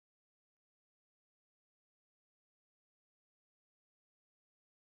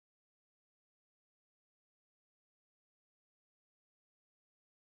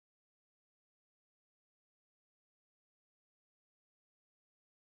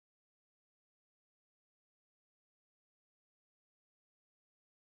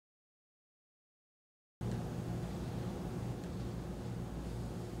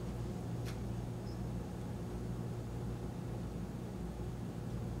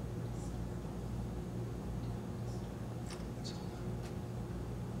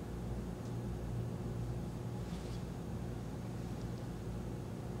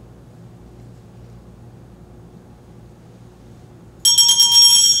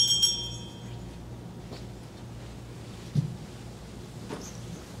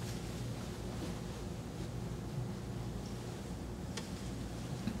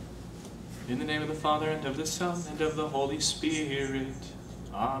In the name of the Father, and of the Son, and of the Holy Spirit.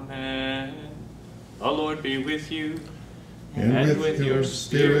 Amen. The Lord be with you, and with your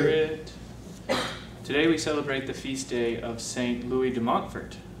spirit. Today we celebrate the feast day of Saint Louis de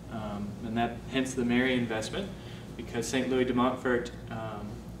Montfort, and that hence the Mary investment, because Saint Louis de Montfort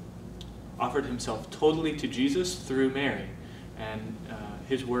offered himself totally to Jesus through Mary. And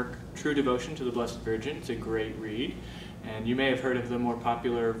his work, True Devotion to the Blessed Virgin, is a great read. And you may have heard of the more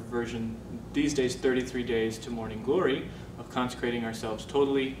popular version these days, 33 Days to Morning Glory, of consecrating ourselves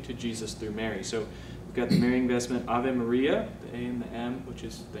totally to Jesus through Mary. So we've got the Mary investment, Ave Maria, the A and the M, which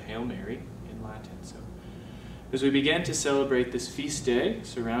is the Hail Mary in Latin. So as we begin to celebrate this feast day,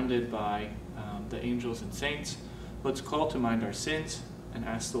 surrounded by the angels and saints, let's call to mind our sins and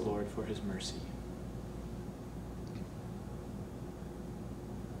ask the Lord for his mercy.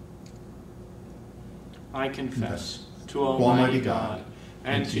 I confess to Almighty God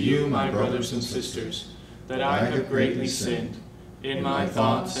and to you, my brothers and sisters, that I have greatly sinned in my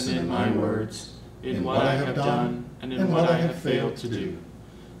thoughts and in my words, in what I have done and in what I have failed to do,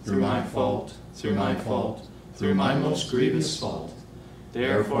 through my fault, through my most grievous fault.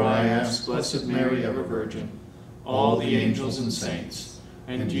 Therefore I ask Blessed Mary, ever Virgin, all the angels and saints,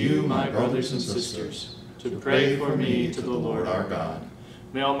 and you, my brothers and sisters, to pray for me to the Lord our God.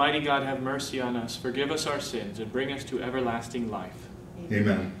 May Almighty God have mercy on us, forgive us our sins, and bring us to everlasting life.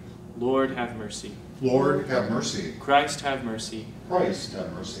 Amen. Lord, have mercy. Lord, have mercy. Christ, have mercy. Christ,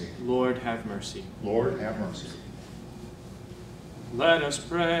 have mercy. Lord, have mercy. Lord, have mercy. Let us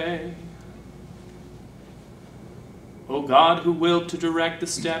pray. O God, who willed to direct the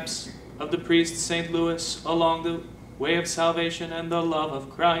steps of the priest St. Louis along the way of salvation and the love of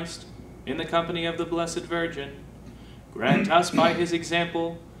Christ, in the company of the Blessed Virgin, grant us by his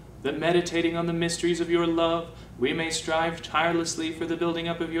example that, meditating on the mysteries of your love, we may strive tirelessly for the building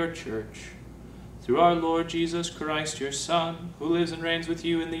up of your church. Through our Lord Jesus Christ, your Son, who lives and reigns with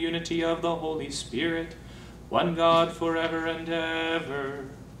you in the unity of the Holy Spirit, one God forever and ever.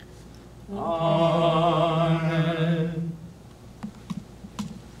 Amen.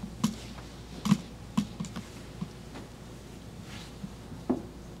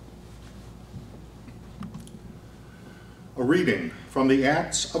 A reading from the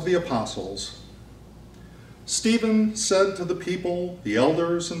Acts of the Apostles. Stephen said to the people, the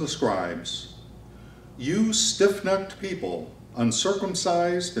elders and the scribes, "You stiff-necked people,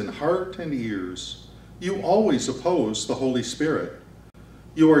 uncircumcised in heart and ears, you always oppose the Holy Spirit.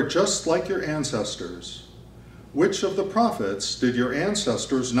 You are just like your ancestors. Which of the prophets did your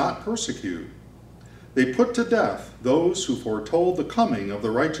ancestors not persecute? They put to death those who foretold the coming of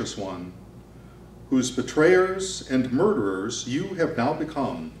the Righteous One, whose betrayers and murderers you have now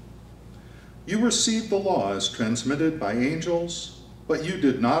become. You received the law as transmitted by angels, but you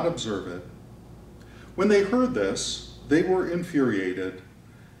did not observe it." When they heard this, they were infuriated,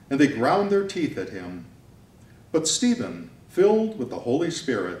 and they ground their teeth at him. But Stephen, filled with the Holy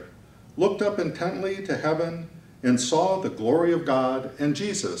Spirit, looked up intently to heaven and saw the glory of God and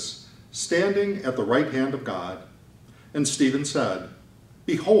Jesus standing at the right hand of God. And Stephen said,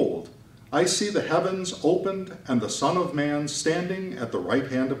 "Behold, I see the heavens opened and the Son of Man standing at the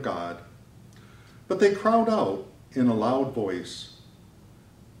right hand of God." But they cried out in a loud voice,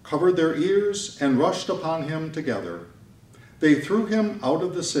 covered their ears, and rushed upon him together. They threw him out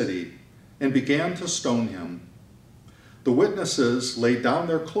of the city and began to stone him. The witnesses laid down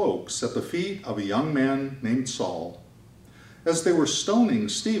their cloaks at the feet of a young man named Saul. As they were stoning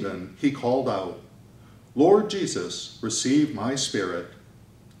Stephen, he called out, "Lord Jesus, receive my spirit."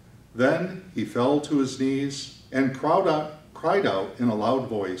 Then he fell to his knees and cried out in a loud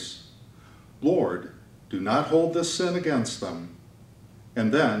voice, "Lord, do not hold this sin against them."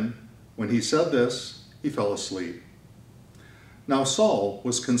 And then, when he said this, he fell asleep. Now Saul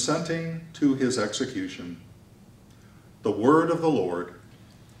was consenting to his execution. The word of the Lord.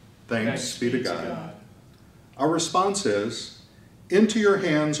 Thanks be to God. Our response is, "Into your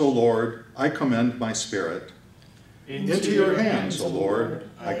hands, O Lord, I commend my spirit." Into your hands, O Lord,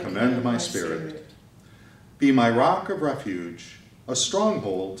 I commend my spirit. Be my rock of refuge, a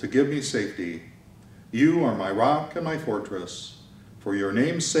stronghold to give me safety. You are my rock and my fortress. For your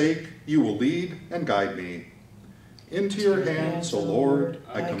name's sake, you will lead and guide me. Into your hands, O Lord,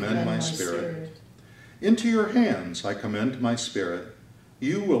 I commend my spirit. Into your hands I commend my spirit.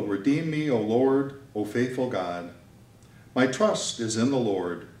 You will redeem me, O Lord, O faithful God. My trust is in the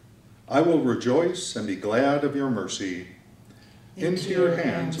Lord. I will rejoice and be glad of your mercy. Into your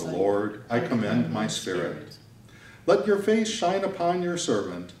hands, O Lord, I commend my spirit. Let your face shine upon your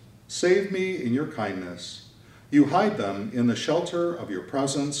servant. Save me in your kindness. You hide them in the shelter of your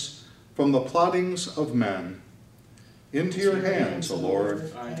presence from the plottings of men. Into your hands, O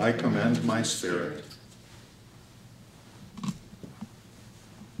Lord, I commend my spirit.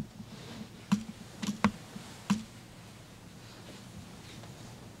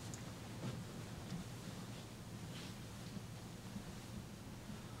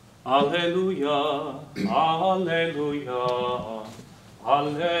 Alleluia, alleluia,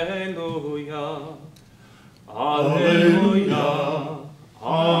 alleluia, alleluia,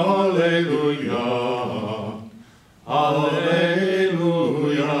 alleluia, alleluia.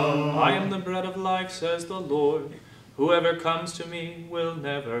 I am the bread of life, says the Lord. Whoever comes to me will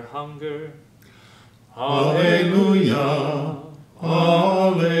never hunger. Alleluia,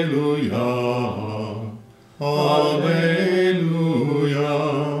 alleluia, alleluia.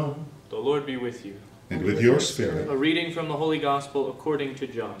 The Lord be with you. And with your spirit. A reading from the Holy Gospel according to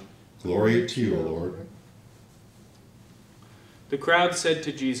John. Glory to you, O Lord. The crowd said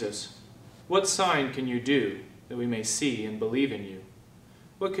to Jesus, "What sign can you do that we may see and believe in you?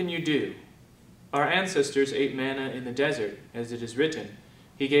 What can you do? Our ancestors ate manna in the desert, as it is written,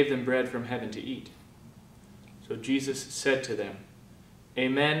 He gave them bread from heaven to eat." So Jesus said to them,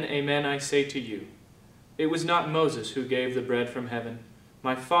 "Amen, amen, I say to you, it was not Moses who gave the bread from heaven.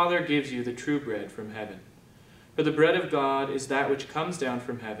 My Father gives you the true bread from heaven. For the bread of God is that which comes down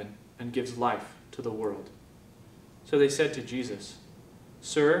from heaven and gives life to the world." So they said to Jesus,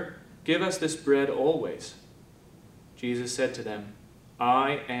 "Sir, give us this bread always." Jesus said to them,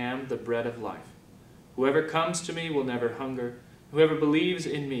 "I am the bread of life. Whoever comes to me will never hunger. Whoever believes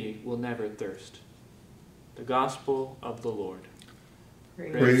in me will never thirst." The Gospel of the Lord.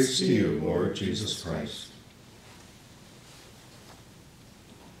 Praise to you, Lord Jesus Christ.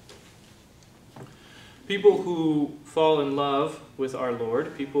 People who fall in love with our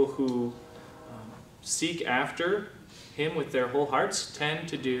Lord, people who seek after Him with their whole hearts, tend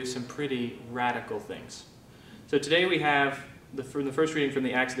to do some pretty radical things. So today we have, from the first reading from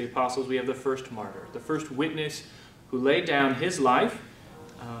the Acts of the Apostles, we have the first martyr, the first witness who laid down his life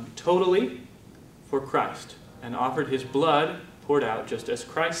totally for Christ and offered his blood poured out just as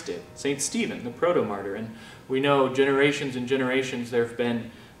Christ did. St. Stephen, the proto-martyr. And we know generations and generations there have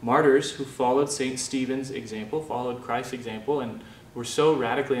been martyrs who followed St. Stephen's example, followed Christ's example, and were so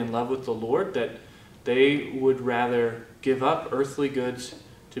radically in love with the Lord that they would rather give up earthly goods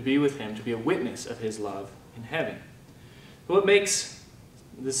to be with Him, to be a witness of His love in heaven. But what makes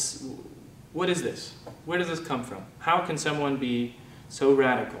this, what is this? Where does this come from? How can someone be so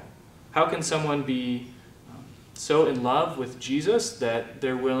radical? How can someone be so in love with Jesus that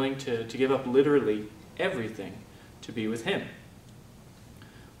they're willing to give up literally everything to be with Him?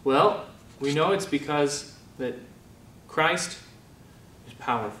 Well, we know it's because that Christ is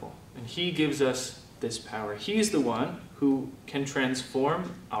powerful, and He gives us this power. He's the one who can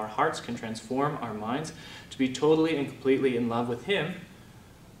transform our hearts, can transform our minds to be totally and completely in love with Him,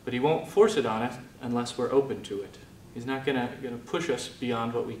 but He won't force it on us unless we're open to it. He's not going to push us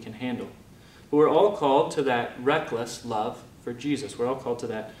beyond what we can handle. But we're all called to that reckless love for Jesus. We're all called to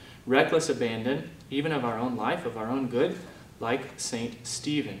that reckless abandon, even of our own life, of our own good, like St.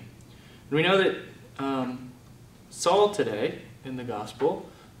 Stephen. And we know that Saul today in the Gospel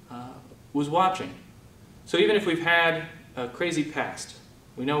was watching. So even if we've had a crazy past,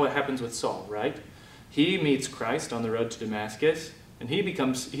 we know what happens with Saul, right? He meets Christ on the road to Damascus, and he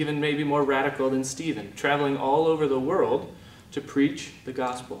becomes even maybe more radical than Stephen, traveling all over the world to preach the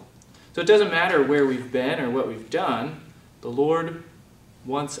gospel. So it doesn't matter where we've been or what we've done, the Lord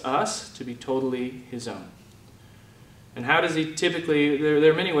wants us to be totally His own. And how does He typically,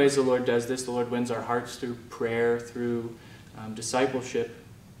 there are many ways the Lord does this. The Lord wins our hearts through prayer, through discipleship.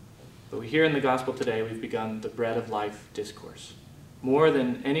 But we hear in the gospel today we've begun the bread of life discourse. More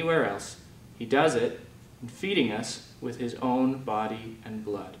than anywhere else, He does it in feeding us with His own body and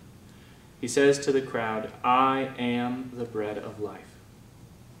blood. He says to the crowd, "I am the bread of life."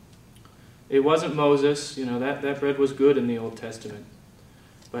 It wasn't Moses, that bread was good in the Old Testament.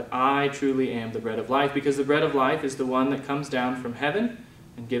 But I truly am the bread of life, because the bread of life is the one that comes down from heaven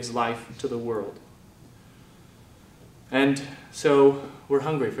and gives life to the world. And so we're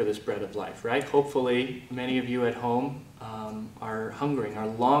hungry for this bread of life, right? Hopefully many of you at home are hungering, are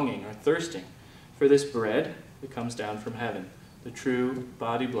longing, are thirsting for this bread that comes down from heaven, the true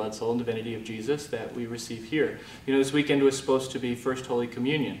body, blood, soul, and divinity of Jesus that we receive here. This weekend was supposed to be First Holy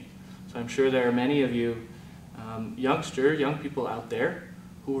Communion. So I'm sure there are many of you young people out there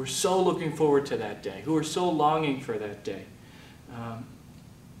who are so looking forward to that day, who are so longing for that day.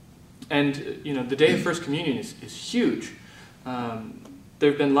 The day of First Communion is huge. There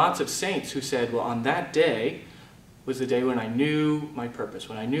have been lots of saints who said, well, on that day, was the day when I knew my purpose,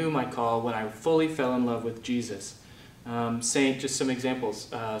 when I knew my call, when I fully fell in love with Jesus. Just some examples,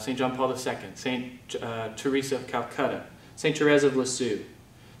 St. John Paul II, St. Teresa of Calcutta, St. Therese of Lisieux.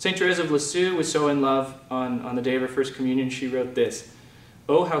 St. Therese of Lisieux was so in love on the day of her first communion, she wrote this: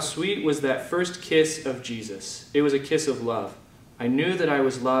 "Oh, how sweet was that first kiss of Jesus. It was a kiss of love. I knew that I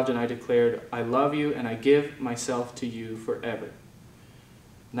was loved, and I declared, I love you, and I give myself to you forever."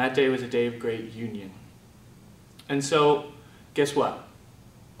 And that day was a day of great union. And so, guess what?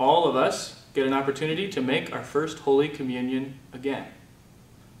 All of us get an opportunity to make our first Holy Communion again.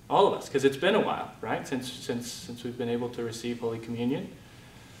 All of us, because it's been a while, right, since we've been able to receive Holy Communion.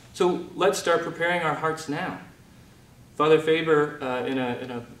 So let's start preparing our hearts now. Father Faber, in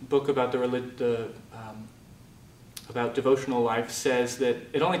a book about about devotional life, says that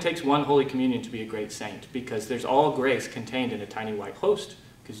it only takes one Holy Communion to be a great saint, because there's all grace contained in a tiny white host,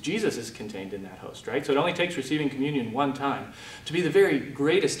 because Jesus is contained in that host, right? So it only takes receiving communion one time to be the very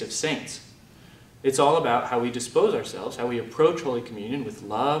greatest of saints. It's all about how we dispose ourselves, how we approach Holy Communion with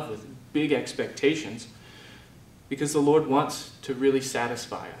love, with big expectations, because the Lord wants to really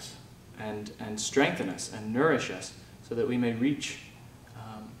satisfy us and strengthen us and nourish us so that we may reach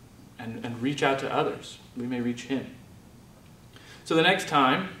and reach out to others. We may reach Him. So the next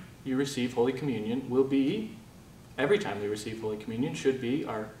time you receive Holy Communion will be, every time we receive Holy Communion should be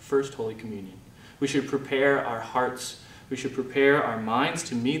our first Holy Communion. We should prepare our hearts, we should prepare our minds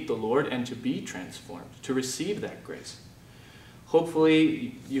to meet the Lord and to be transformed, to receive that grace.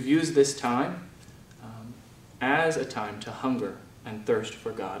 Hopefully you've used this time as a time to hunger and thirst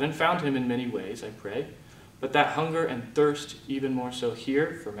for God, and found Him in many ways, I pray. But that hunger and thirst, even more so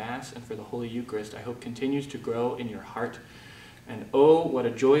here for Mass and for the Holy Eucharist, I hope continues to grow in your heart. And oh, what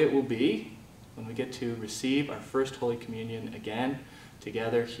a joy it will be when we get to receive our first Holy Communion again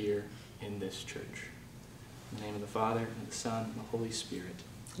together here in this church. In the name of the Father, and the Son, and the Holy Spirit.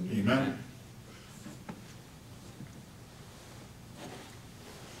 Amen.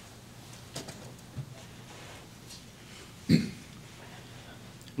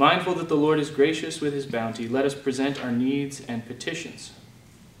 Mindful that the Lord is gracious with His bounty, let us present our needs and petitions.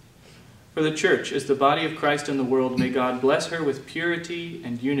 For the Church, as the body of Christ in the world, may God bless her with purity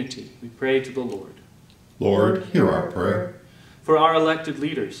and unity. We pray to the Lord. Lord, hear our prayer. For our elected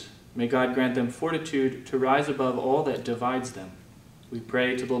leaders, may God grant them fortitude to rise above all that divides them. We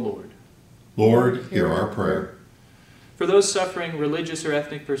pray to the Lord. Lord, hear our prayer. For those suffering religious or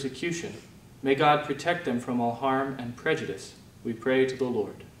ethnic persecution, may God protect them from all harm and prejudice. We pray to the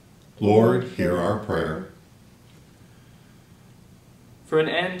Lord. Lord, hear our prayer. For an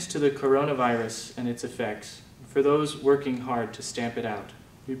end to the coronavirus and its effects, for those working hard to stamp it out,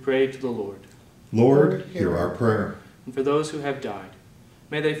 we pray to the Lord. Lord, hear our prayer. And for those who have died,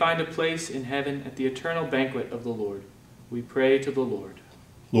 may they find a place in heaven at the eternal banquet of the Lord. We pray to the Lord.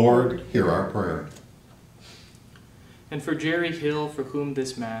 Lord, hear our prayer. And for Jerry Hill, for whom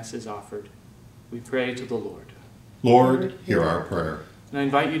this Mass is offered, we pray to the Lord. Lord, hear our prayer. And I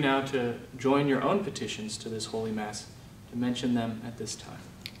invite you now to join your own petitions to this Holy Mass, to mention them at this time.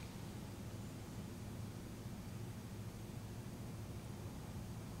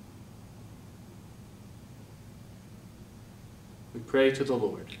 We pray to the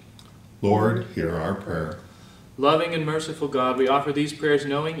Lord. Lord, hear our prayer. Loving and merciful God, we offer these prayers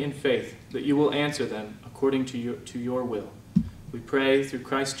knowing in faith that you will answer them according to your will. We pray through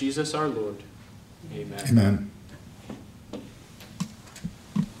Christ Jesus our Lord. Amen. Amen.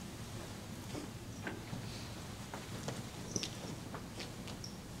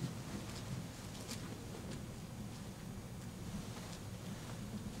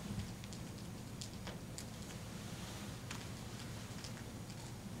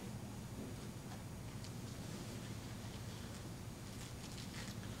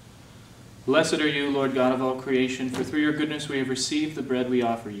 Blessed are you, Lord God of all creation, for through your goodness we have received the bread we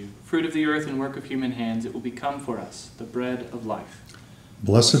offer you. Fruit of the earth and work of human hands, it will become for us the bread of life.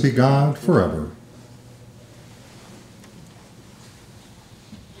 Blessed be God forever.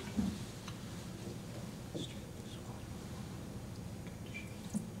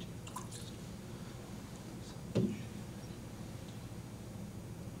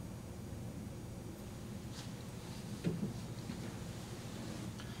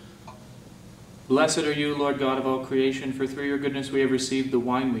 Blessed are you, Lord God of all creation, for through your goodness we have received the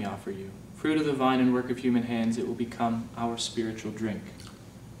wine we offer you. Fruit of the vine and work of human hands, it will become our spiritual drink.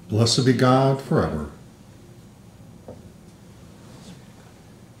 Blessed be God forever.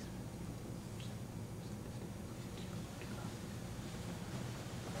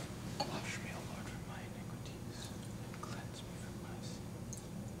 Wash me, O Lord, from my iniquities, and cleanse me from my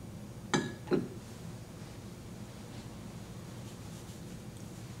sin.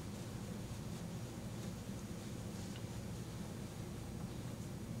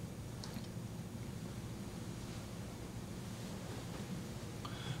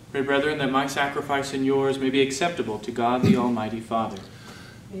 Pray, brethren, that my sacrifice and yours may be acceptable to God the Almighty Father.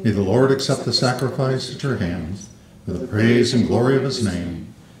 May the Lord accept the sacrifice at your hands, for the praise and glory of his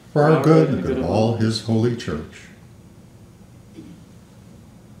name, for our good and the good of all his holy church.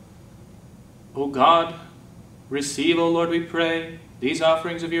 O God, receive, O Lord, we pray, these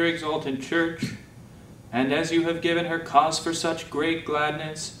offerings of your exalted church, and as you have given her cause for such great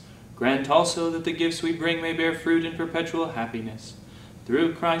gladness, grant also that the gifts we bring may bear fruit in perpetual happiness.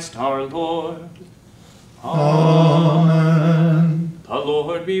 Through Christ our Lord. Amen. The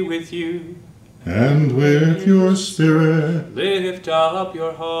Lord be with you. And with your spirit. Lift up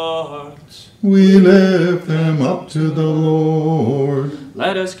your hearts. We lift them up to the Lord.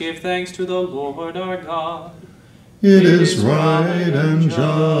 Let us give thanks to the Lord our God. It is right and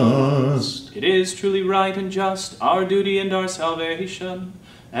just. It is truly right and just, our duty and our salvation,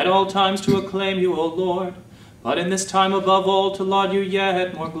 at all times to acclaim you, O Lord, but in this time above all to laud you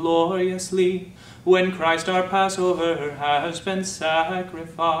yet more gloriously, when Christ our Passover has been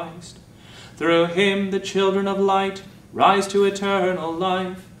sacrificed. Through him the children of light rise to eternal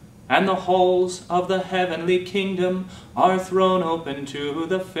life, and the halls of the heavenly kingdom are thrown open to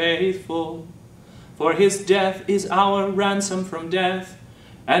the faithful. For his death is our ransom from death,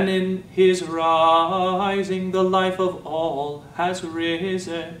 and in his rising the life of all has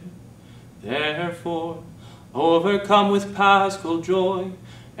risen. Therefore, overcome with paschal joy,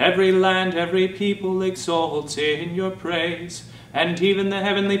 every land, every people exalts in your praise, and even the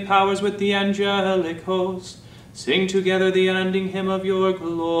heavenly powers with the angelic host sing together the unending hymn of your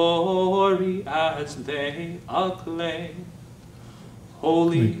glory as they acclaim.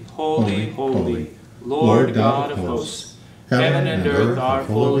 Holy, holy, holy, Lord God of hosts, heaven and earth are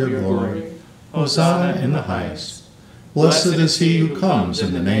full of your glory. Hosanna in the highest. Blessed is he who comes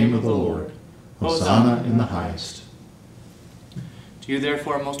in the name of the Lord. Hosanna in the highest. To you,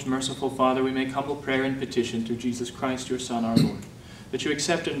 therefore, most merciful Father, we make humble prayer and petition through Jesus Christ, your Son, our Lord, that you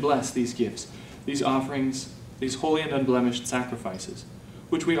accept and bless these gifts, these offerings, these holy and unblemished sacrifices,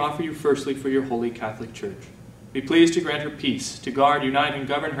 which we offer you firstly for your holy Catholic Church. Be pleased to grant her peace, to guard, unite, and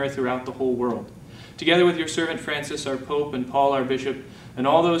govern her throughout the whole world, together with your servant Francis, our Pope, and Paul, our Bishop, and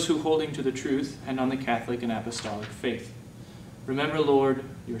all those who, holding to the truth and on the Catholic and Apostolic faith. Remember, Lord,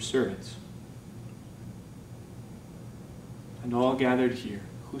 your servants, and all gathered here,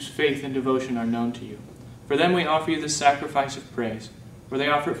 whose faith and devotion are known to you. For them we offer you this sacrifice of praise, for they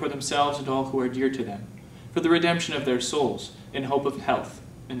offer it for themselves and all who are dear to them, for the redemption of their souls, in hope of health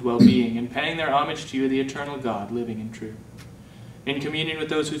and well-being, and paying their homage to you, the eternal God, living and true. In communion with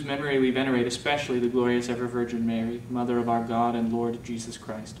those whose memory we venerate, especially the glorious ever Virgin Mary, Mother of our God and Lord Jesus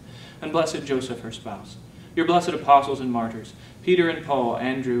Christ, and blessed Joseph, her spouse, your blessed apostles and martyrs, Peter and Paul,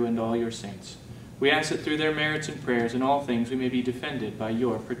 Andrew, and all your saints. We ask that through their merits and prayers in all things we may be defended by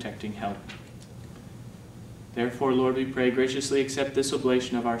your protecting help. Therefore, Lord, we pray, graciously accept this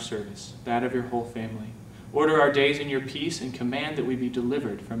oblation of our service, that of your whole family. Order our days in your peace, and command that we be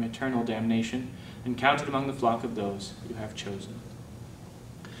delivered from eternal damnation and counted among the flock of those you have chosen.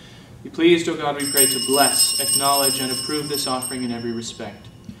 Be pleased, O God, we pray, to bless, acknowledge, and approve this offering in every respect.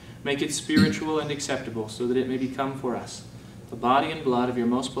 Make it spiritual and acceptable, so that it may become for us the body and blood of your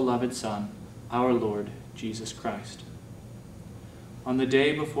most beloved Son, our Lord Jesus Christ. On the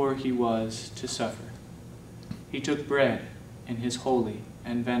day before he was to suffer, he took bread in his holy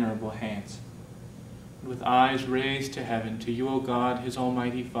and venerable hands, and with eyes raised to heaven, to you, O God, his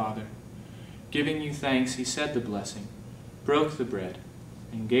almighty Father, giving you thanks, he said the blessing, broke the bread,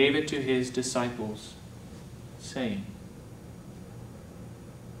 and gave it to his disciples, saying,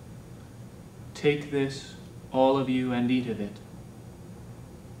 "Take this, all of you, and eat of it,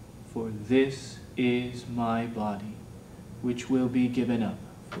 for this is my body, which will be given up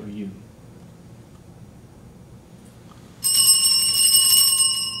for you."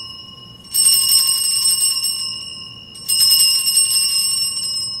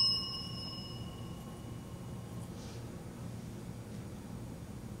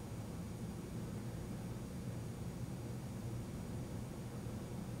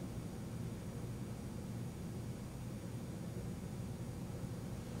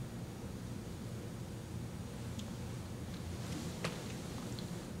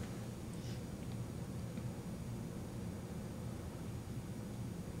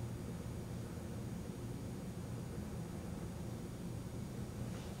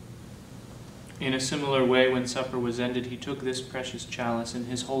 In a similar way, when supper was ended, he took this precious chalice in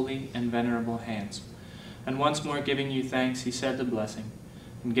his holy and venerable hands, and once more giving you thanks, he said the blessing,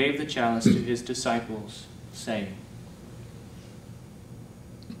 and gave the chalice to his disciples, saying,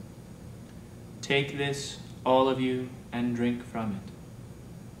 "Take this, all of you, and drink from it.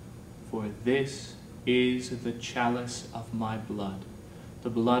 for this is the chalice of my blood, the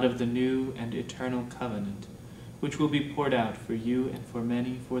blood of the new and eternal covenant, which will be poured out for you and for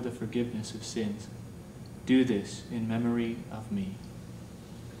many for the forgiveness of sins. Do this in memory of me.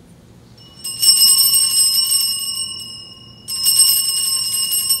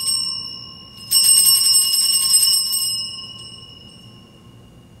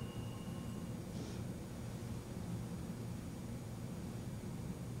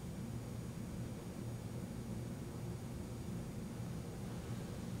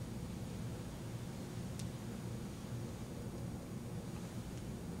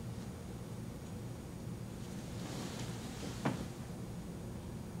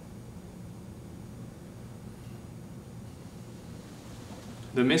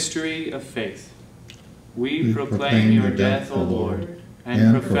 The mystery of faith. We proclaim your death, O Lord,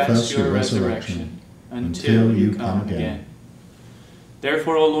 and profess your resurrection until you come again.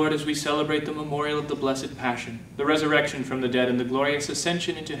 Therefore, O Lord, as we celebrate the memorial of the Blessed Passion, the resurrection from the dead, and the glorious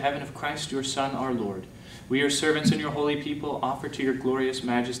ascension into heaven of Christ your Son, our Lord, we, your servants and your holy people, offer to your glorious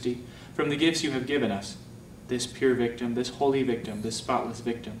majesty, from the gifts you have given us, this pure victim, this holy victim, this spotless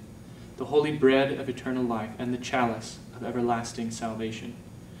victim, the holy bread of eternal life, and the chalice of everlasting salvation.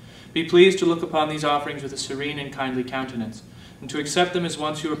 Be pleased to look upon these offerings with a serene and kindly countenance, and to accept them as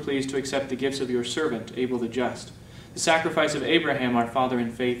once you were pleased to accept the gifts of your servant, Abel the just, the sacrifice of Abraham, our father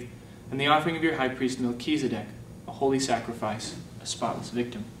in faith, and the offering of your high priest Melchizedek, a holy sacrifice, a spotless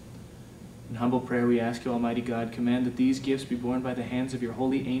victim. In humble prayer we ask you, Almighty God, command that these gifts be borne by the hands of your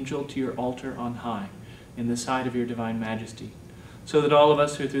holy angel to your altar on high, in the sight of your divine majesty, so that all of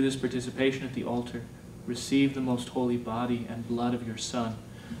us who through this participation at the altar receive the most holy body and blood of your Son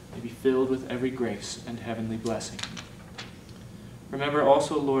may be filled with every grace and heavenly blessing. Remember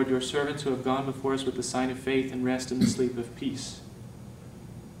also, Lord, your servants who have gone before us with the sign of faith and rest in the sleep of peace.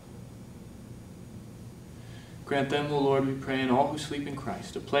 Grant them, O Lord, we pray, and all who sleep in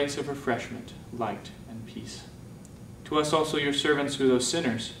Christ, a place of refreshment, light, and peace. To us also, your servants, through those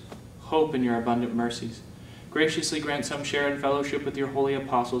sinners, hope in your abundant mercies. Graciously grant some share in fellowship with your holy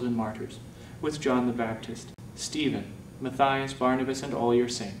apostles and martyrs, with John the Baptist, Stephen, Matthias, Barnabas, and all your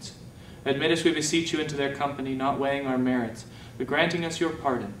saints. Admit us, we beseech you, into their company, not weighing our merits, but granting us your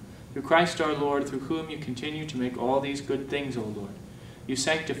pardon, through Christ our Lord, through whom you continue to make all these good things, O Lord. You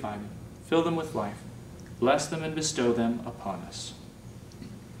sanctify them, fill them with life, bless them and bestow them upon us.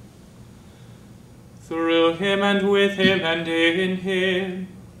 Through him and with him and in him,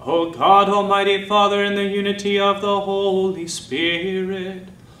 O God, Almighty Father, in the unity of the Holy Spirit,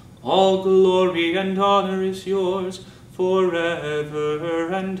 all glory and honor is yours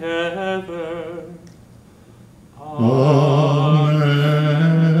forever and ever.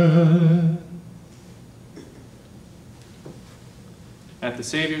 Amen. At the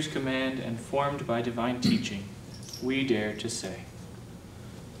Savior's command and formed by divine teaching, we dare to say,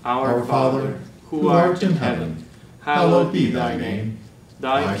 Our Father, who art in heaven, hallowed be thy name.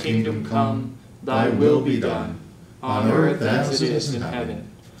 Thy kingdom come, thy will be done, on earth as it is in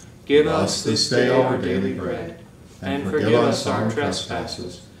heaven. Give us this day our daily bread, and forgive us our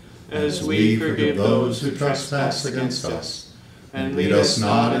trespasses, as we forgive those who trespass against us. And lead us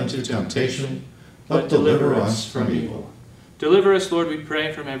not into temptation, but deliver us from evil. Deliver us, Lord, we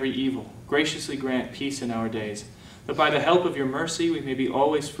pray, from every evil. Graciously grant peace in our days, that by the help of your mercy we may be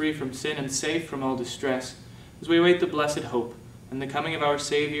always free from sin and safe from all distress, as we await the blessed hope and the coming of our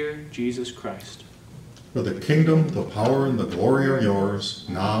Savior, Jesus Christ. For the kingdom, the power, and the glory are yours,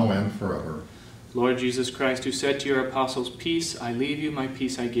 now and forever. Lord Jesus Christ, who said to your apostles, Peace I leave you, my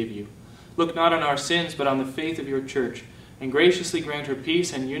peace I give you, look not on our sins, but on the faith of your church, and graciously grant her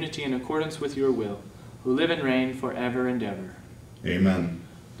peace and unity in accordance with your will, who live and reign forever and ever. Amen.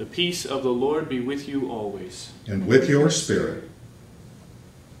 The peace of the Lord be with you always. And with your spirit.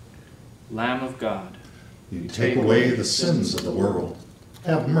 Lamb of God, you take away the sins of the world.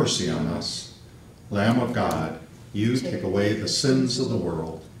 Have mercy on us. Lamb of God, you take away the sins of the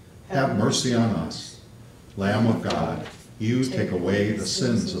world. Have mercy on us. Lamb of God, you take away the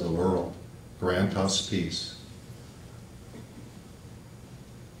sins of the world. Grant us peace.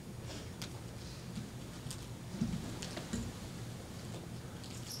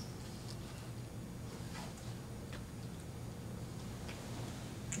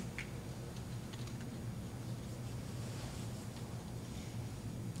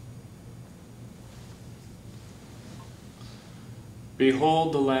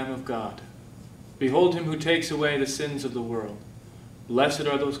 Behold the Lamb of God. Behold him who takes away the sins of the world. Blessed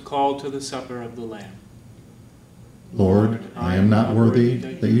are those called to the supper of the Lamb. Lord, I am not worthy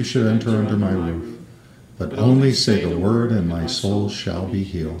that you should enter under my roof, but only say the word, and my soul shall be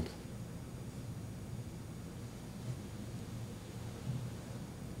healed.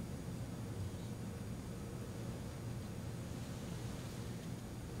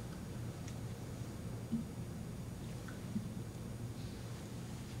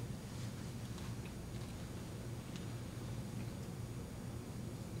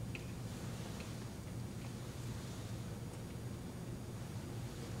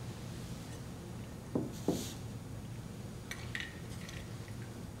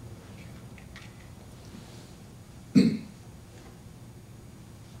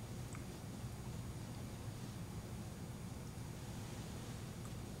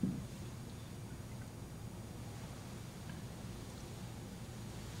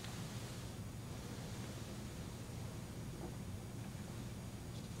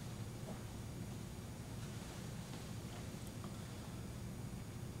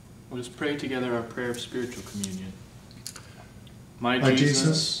 Let us pray together our prayer of spiritual communion. My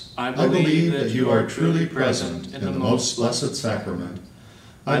Jesus, I believe that you are truly present in the most blessed sacrament.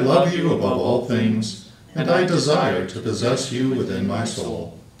 I love you above all things, and I desire to possess you within my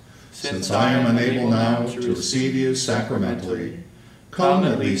soul. Since I am unable now to receive you sacramentally, come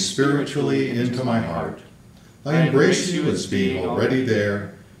at least spiritually into my heart. I embrace you as being already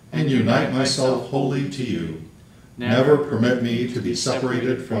there, and unite myself wholly to you. Never permit me to be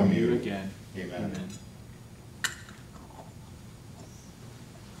separated from you again. Amen. Amen.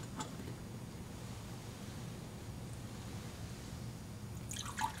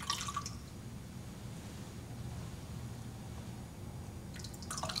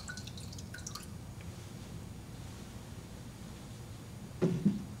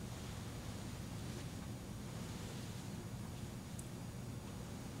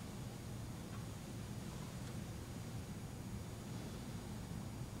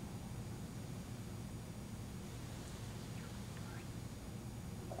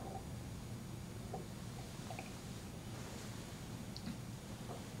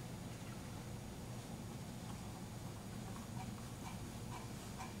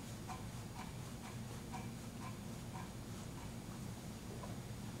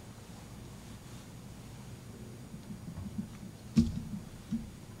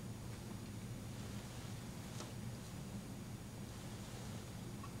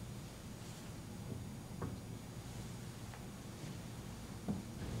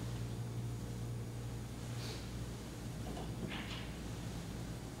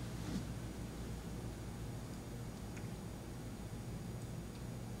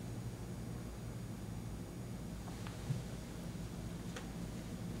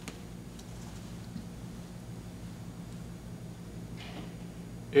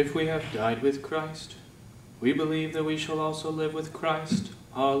 If we have died with Christ, we believe that we shall also live with Christ.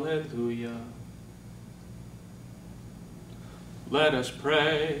 Alleluia. Let us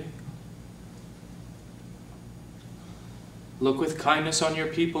pray. Look with kindness on your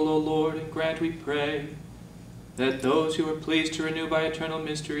people, O Lord, and grant, we pray, that those who are pleased to renew by eternal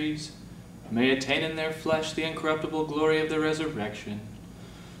mysteries may attain in their flesh the incorruptible glory of the resurrection.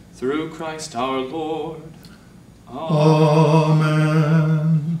 Through Christ our Lord. Amen.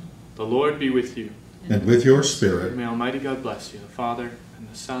 The Lord be with you. And with your spirit. May Almighty God bless you, the Father, and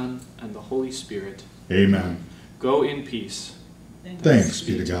the Son, and the Holy Spirit. Amen. Go in peace. Thanks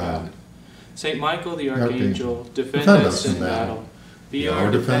be to God. Saint Michael the Archangel, defend us in battle. Be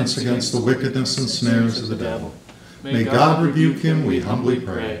our defense against the wickedness and snares of the devil. May God rebuke him, we humbly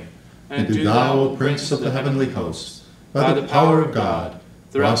pray. And do thou, O Prince of the heavenly host, by the power of God,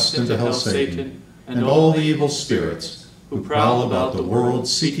 thrust into hell Satan, and all the evil spirits who prowl about the world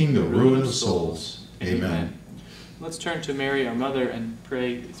seeking the ruin of souls. Amen. Let's turn to Mary, our mother, and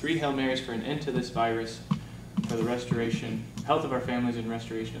pray 3 Hail Marys for an end to this virus, for the restoration, health of our families, and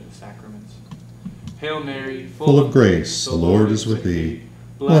restoration of the sacraments. Hail Mary, full of grace, the Lord is with thee.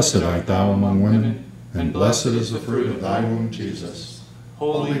 Blessed art thou among women, and blessed is the fruit of thy womb, Jesus.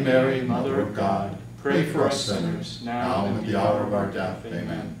 Holy Mary, Mother of God, pray for us sinners, now and at the hour of our death.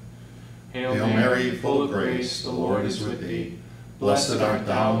 Amen. Hail Mary, full of grace, the Lord is with thee. Blessed art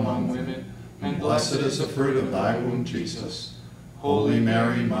thou among women, and blessed is the fruit of thy womb, Jesus. Holy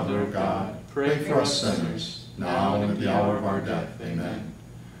Mary, Mother of God, pray for us sinners, now and at the hour of our death. Amen.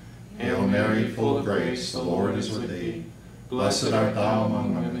 Hail Mary, full of grace, the Lord is with thee. Blessed art thou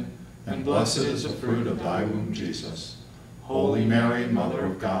among women, and blessed is the fruit of thy womb, Jesus. Holy Mary, Mother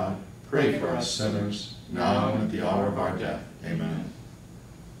of God, pray for us sinners, now and at the hour of our death. Amen.